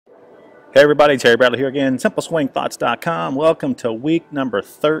Hey everybody, Terry Bradley here again, SimpleSwingThoughts.com. Welcome to week number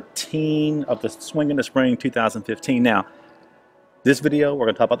 13 of the Swing in the Spring 2015. Now, this video we're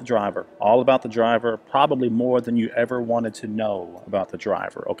going to talk about the driver, all about the driver, probably more than you ever wanted to know about the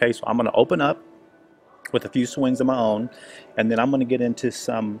driver. Okay, so I'm going to open up with a few swings of my own, and then I'm going to get into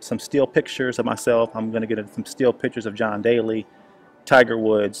some still pictures of myself. I'm going to get into some still pictures of John Daly, Tiger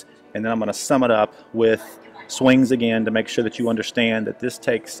Woods, and then I'm going to sum it up with swings again to make sure that you understand that this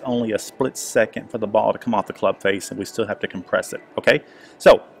takes only a split second for the ball to come off the club face and we still have to compress it. Okay,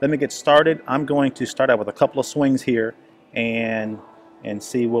 so let me get started. I'm going to start out with a couple of swings here and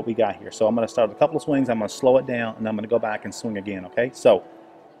see what we got here. So I'm going to start with a couple of swings, I'm going to slow it down, and I'm going to go back and swing again. Okay, so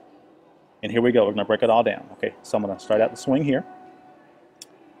and here we go, we're going to break it all down. Okay, so I'm going to start out the swing here.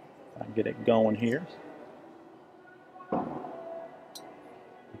 I get it going here.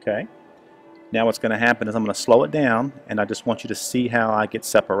 Okay, now what's going to happen is I'm going to slow it down, and I just want you to see how I get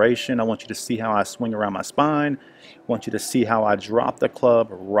separation. I want you to see how I swing around my spine. I want you to see how I drop the club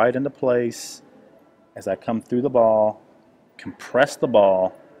right into place as I come through the ball, compress the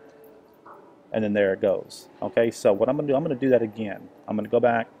ball, and then there it goes. Okay, so what I'm going to do, I'm going to do that again. I'm going to go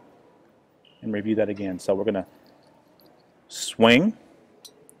back and review that again. So we're going to swing.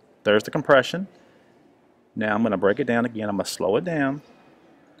 There's the compression. Now I'm going to break it down again. I'm going to slow it down.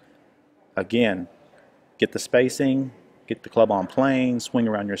 Again, get the spacing, get the club on plane, swing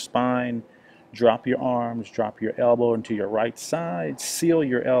around your spine, drop your arms, drop your elbow into your right side, seal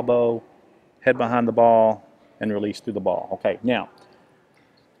your elbow, head behind the ball, and release through the ball. Okay, now,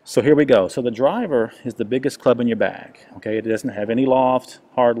 so here we go. So the driver is the biggest club in your bag. Okay, it doesn't have any loft,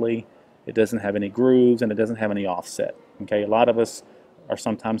 hardly. It doesn't have any grooves, and it doesn't have any offset. Okay, a lot of us are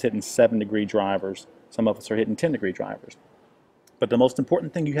sometimes hitting 7-degree drivers. Some of us are hitting 10-degree drivers. But the most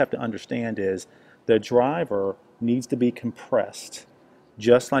important thing you have to understand is the driver needs to be compressed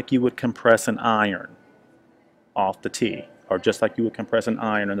just like you would compress an iron off the tee, or just like you would compress an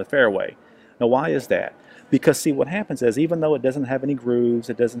iron in the fairway. Now why is that? Because see, what happens is even though it doesn't have any grooves,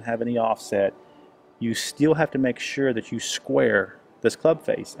 it doesn't have any offset, you still have to make sure that you square this club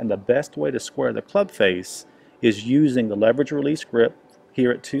face. And the best way to square the club face is using the leverage release grip here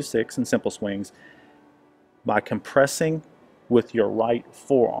at 2-6 in Simple Swings by compressing with your right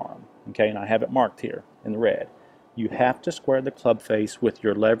forearm. Okay, and I have it marked here in red. You have to square the club face with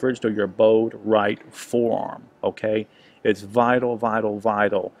your leveraged or your bowed right forearm. Okay, it's vital, vital,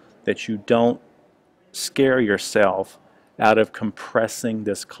 vital that you don't scare yourself out of compressing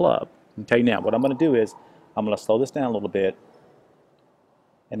this club. Okay, now what I'm going to do is I'm going to slow this down a little bit,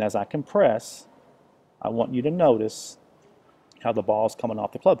 and as I compress, I want you to notice how the ball's coming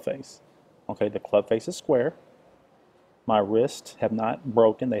off the club face. Okay, the club face is square. My wrists have not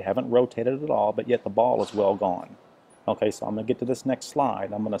broken, they haven't rotated at all, but yet the ball is well gone. Okay, so I'm going to get to this next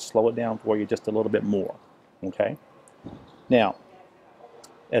slide. I'm going to slow it down for you just a little bit more. Okay, now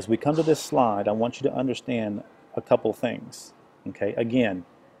as we come to this slide, I want you to understand a couple things. Okay, again,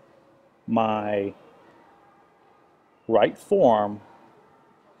 my right forearm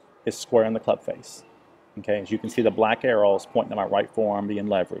is square in the club face. Okay, as you can see, the black arrows pointing to my right forearm being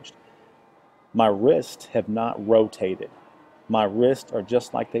leveraged. My wrists have not rotated. My wrists are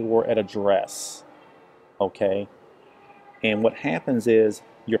just like they were at address. Okay, and what happens is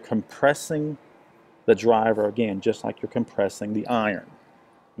you're compressing the driver again, just like you're compressing the iron.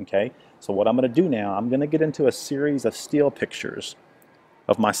 Okay, so what I'm going to do now, I'm going to get into a series of still pictures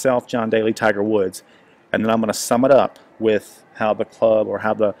of myself, John Daly, Tiger Woods, and then I'm going to sum it up with how the club or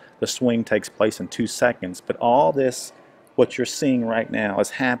how the swing takes place in 2 seconds. But all this, what you're seeing right now, is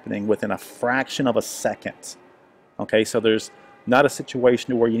happening within a fraction of a second. Okay, so there's not a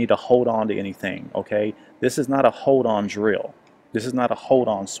situation where you need to hold on to anything. Okay, this is not a hold on drill. This is not a hold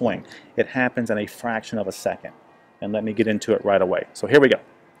on swing. It happens in a fraction of a second. And let me get into it right away. So here we go.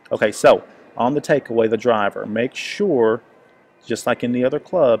 Okay, so on the takeaway, the driver, make sure, just like in the other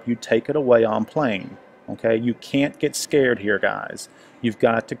club, you take it away on plane. Okay, you can't get scared here, guys. You've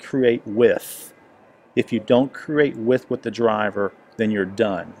got to create width. If you don't create width with the driver, then you're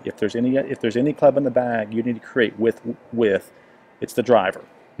done. If there's any club in the bag, you need to create width with. It's the driver.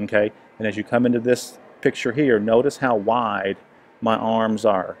 Okay, and as you come into this picture here, notice how wide my arms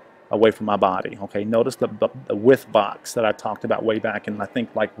are away from my body. Okay, notice the width box that I talked about way back in, I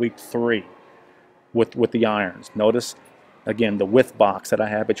think, like week 3 with the irons. Notice again the width box that I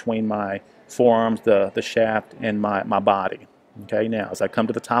have between my forearms, the shaft, and my body. Okay, now as I come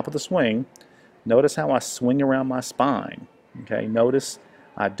to the top of the swing, notice how I swing around my spine. Okay, notice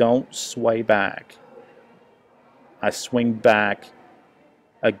I don't sway back. I swing back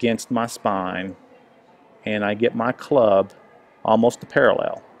against my spine, and I get my club almost to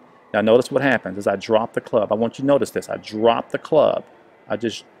parallel. Now notice what happens as I drop the club. I want you to notice this. I drop the club. I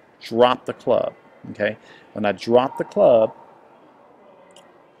just drop the club. Okay? When I drop the club,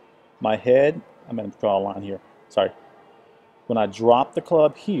 my head, I'm going to draw a line here. Sorry. When I drop the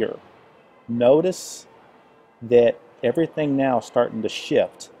club here, notice that everything now is starting to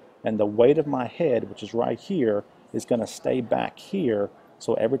shift. And the weight of my head, which is right here, is going to stay back here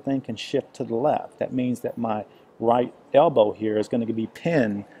so everything can shift to the left. That means that my right elbow here is going to be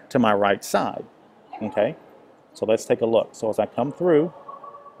pinned to my right side. Okay? So let's take a look. So as I come through,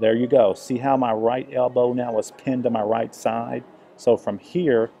 there you go. See how my right elbow now is pinned to my right side? So from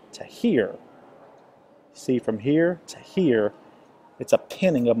here to here, see from here to here, it's a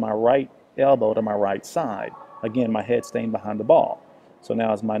pinning of my right elbow to my right side. Again, my head staying behind the ball. So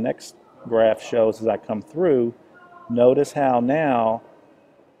now as my next graph shows as I come through, notice how now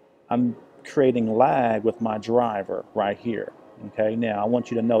I'm creating lag with my driver right here. Okay, now I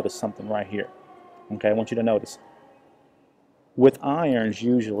want you to notice something right here. Okay, I want you to notice. With irons,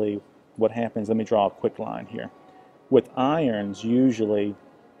 usually what happens, let me draw a quick line here. With irons, usually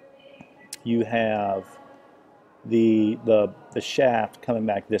you have the shaft coming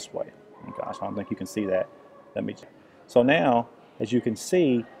back this way. Oh gosh, I don't think you can see that. So now, as you can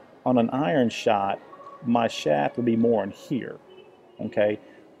see, on an iron shot, my shaft would be more in here. Okay,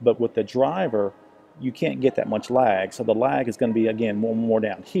 but with the driver, you can't get that much lag, so the lag is going to be again more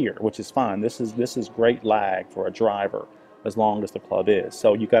down here, which is fine. This is great lag for a driver as long as the club is.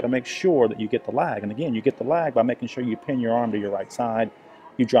 So you got to make sure that you get the lag, and again, you get the lag by making sure you pin your arm to your right side.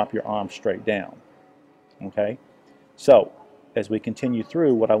 You drop your arm straight down. Okay, so as we continue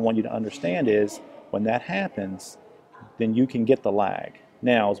through, what I want you to understand is when that happens, then you can get the lag.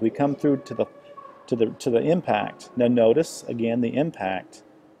 Now, as we come through to the impact, now notice again the impact.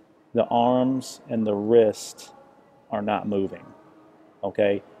 The arms and the wrist are not moving.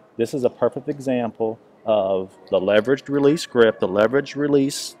 Okay, this is a perfect example of the leveraged release grip, the leveraged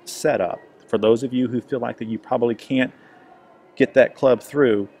release setup. For those of you who feel like that you probably can't get that club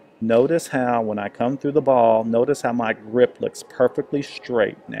through, notice how when I come through the ball, notice how my grip looks perfectly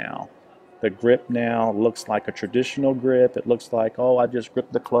straight now. The grip now looks like a traditional grip. It looks like, oh, I just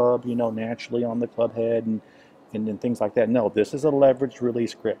gripped the club, you know, naturally on the club head and things like that. No, this is a leveraged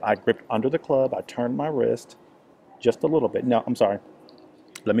release grip. I gripped under the club. I turned my wrist just a little bit. No, I'm sorry.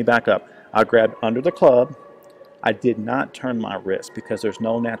 Let me back up. I grabbed under the club. I did not turn my wrist because there's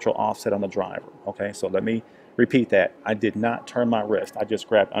no natural offset on the driver. Okay, so let me repeat that. I did not turn my wrist. I just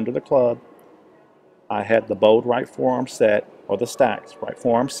grabbed under the club. I had the bowed right forearm set, or the stacked right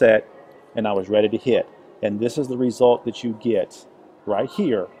forearm set, and I was ready to hit. And this is the result that you get right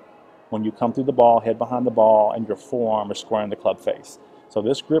here when you come through the ball, head behind the ball, and your forearm is squaring the club face. So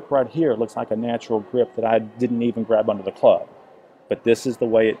this grip right here looks like a natural grip that I didn't even grab under the club. But this is the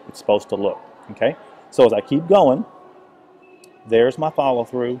way it's supposed to look. Okay? So as I keep going, there's my follow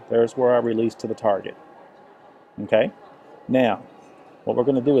through. There's where I release to the target. Okay? Now, what we're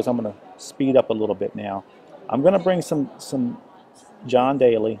going to do is I'm going to speed up a little bit now. I'm going to bring some John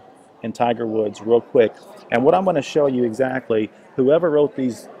Daly and Tiger Woods real quick. And what I'm going to show you exactly, whoever wrote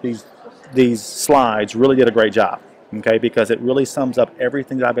these slides really did a great job. Okay? Because it really sums up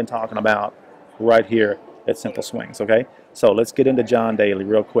everything that I've been talking about right here at Simple Swings. Okay? So let's get into John Daly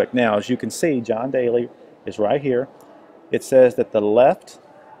real quick. Now, as you can see, John Daly is right here. It says that the left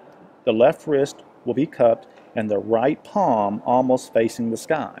wrist will be cupped and the right palm almost facing the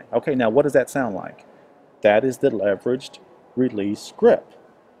sky. Okay, now what does that sound like? That is the leveraged release grip.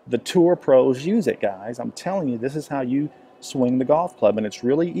 The tour pros use it, guys. I'm telling you, this is how you swing the golf club, and it's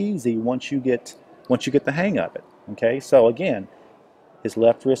really easy once you get the hang of it. Okay, so again, his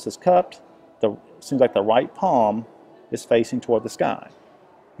left wrist is cupped. Seems like the right palm is facing toward the sky.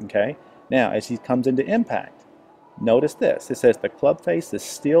 Okay, now as he comes into impact, notice this. It says the club face is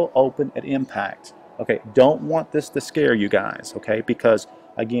still open at impact. Okay, don't want this to scare you guys, okay? Because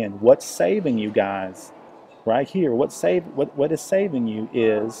again, what's saving you guys right here, what is saving you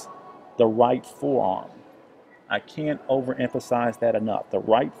is the right forearm. I can't overemphasize that enough. The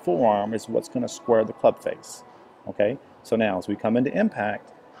right forearm is what's going to square the club face. Okay, so now as we come into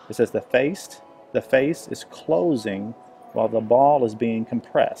impact, it says the face is closing while the ball is being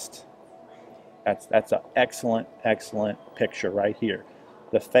compressed. That's an excellent picture right here.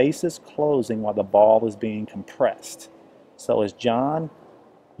 The face is closing while the ball is being compressed. So as John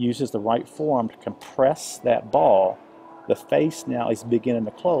uses the right forearm to compress that ball, the face now is beginning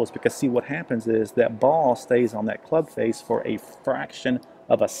to close, because see what happens is that ball stays on that club face for a fraction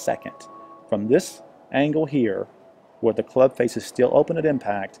of a second. From this angle here, where the club face is still open at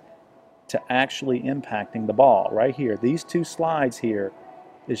impact, to actually impacting the ball right here. These two slides here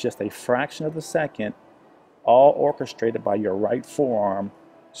is just a fraction of a second, all orchestrated by your right forearm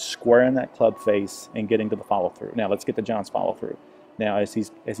squaring that club face and getting to the follow through. Now let's get to John's follow through. Now as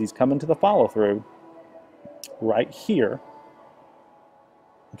he's coming to the follow through right here,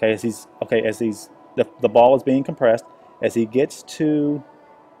 okay, the ball is being compressed. As he gets to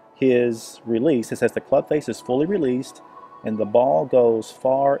his release, it says the club face is fully released and the ball goes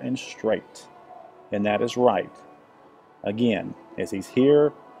far and straight, and that is right. Again, as he's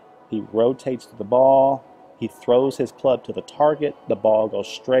here, he rotates to the ball, he throws his club to the target, the ball goes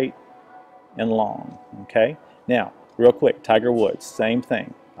straight and long. Okay, now real quick, Tiger Woods, same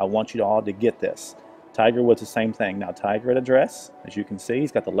thing. I want you all to get this. Tiger Woods, the same thing. Now Tiger at address, as you can see,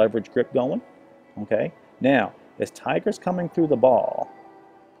 he's got the leverage grip going. Okay, now as Tiger's coming through the ball,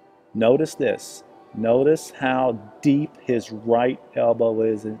 notice this. Notice how deep his right elbow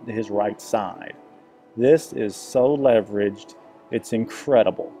is in his right side. This is so leveraged, it's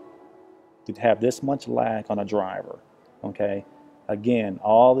incredible to have this much lag on a driver. Okay, again,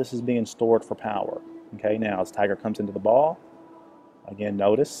 all this is being stored for power. Okay, now as Tiger comes into the ball, again,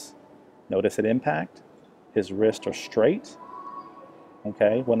 notice at impact, his wrists are straight.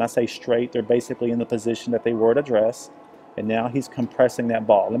 Okay, when I say straight, they're basically in the position that they were at address, and now he's compressing that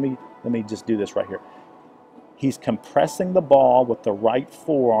ball. Let me just do this right here. He's compressing the ball with the right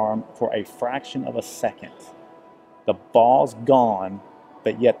forearm for a fraction of a second. The ball's gone,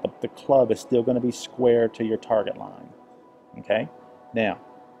 but yet the club is still going to be square to your target line. Okay, now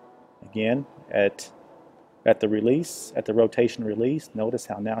again at the release, at the rotation release, notice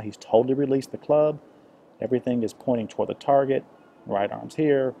how now he's totally released the club. Everything is pointing toward the target. Right arm's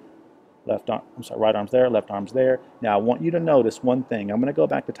here, left arm, I'm sorry, right arm's there, left arm's there. Now I want you to notice one thing. I'm going to go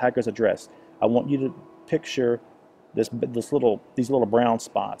back to Tiger's address. I want you to picture these little brown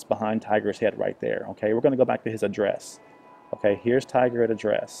spots behind Tiger's head right there. Okay, we're going to go back to his address. Okay, here's Tiger at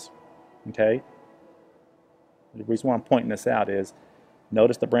address. Okay, the reason why I'm pointing this out is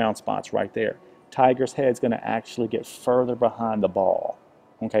notice the brown spots right there. Tiger's head's going to actually get further behind the ball.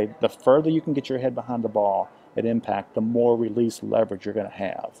 Okay, the further you can get your head behind the ball at impact, the more release leverage you're going to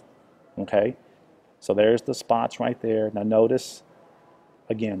have. Okay, so there's the spots right there. Now notice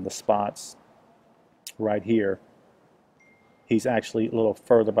again the spots right here. He's actually a little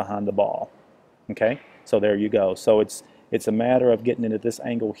further behind the ball. Okay, so there you go. So it's a matter of getting into this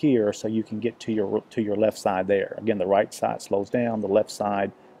angle here so you can get to your left side there. Again, the right side slows down, the left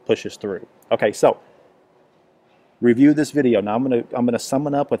side pushes through. Okay, so review this video. Now I'm gonna sum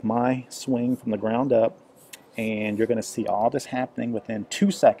it up with my swing from the ground up, and you're gonna see all this happening within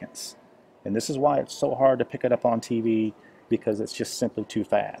 2 seconds. And this is why it's so hard to pick it up on TV, because it's just simply too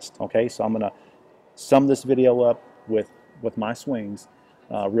fast. Okay, so I'm gonna sum this video up with my swings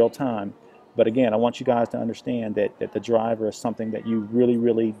real time. But again, I want you guys to understand that the driver is something that you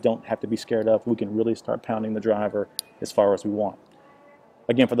really don't have to be scared of. We can really start pounding the driver as far as we want.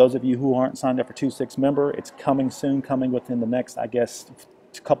 Again, for those of you who aren't signed up for 2-6 member, it's coming soon, coming within the next, I guess,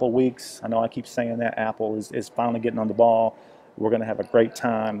 couple weeks. I know I keep saying that. Apple is finally getting on the ball. We're going to have a great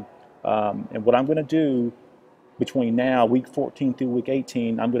time. And what I'm going to do between now, week 14 through week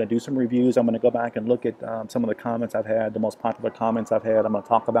 18, I'm going to do some reviews. I'm going to go back and look at some of the comments I've had, the most popular comments I've had. I'm going to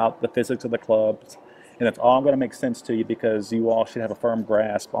talk about the physics of the clubs. And it's all going to make sense to you, because you all should have a firm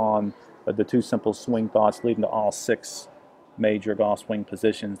grasp on the 2 simple swing thoughts leading to all 6 major golf swing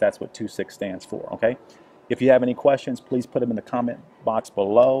positions. That's what 2-6 stands for. Okay, if you have any questions, please put them in the comment box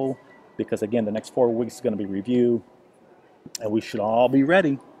below, because again, the next 4 weeks is going to be review, and we should all be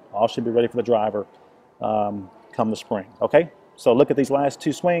ready. All should be ready for the driver come the spring. Okay, so look at these last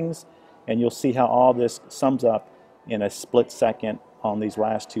 2 swings, and you'll see how all this sums up in a split second on these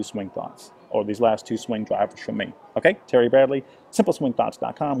last 2 swing thoughts, or these last 2 swing drivers from me. Okay, Terry Bradley,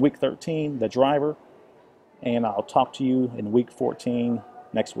 simpleswingthoughts.com, week 13, the driver. And I'll talk to you in week 14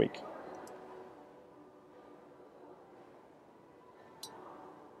 next week.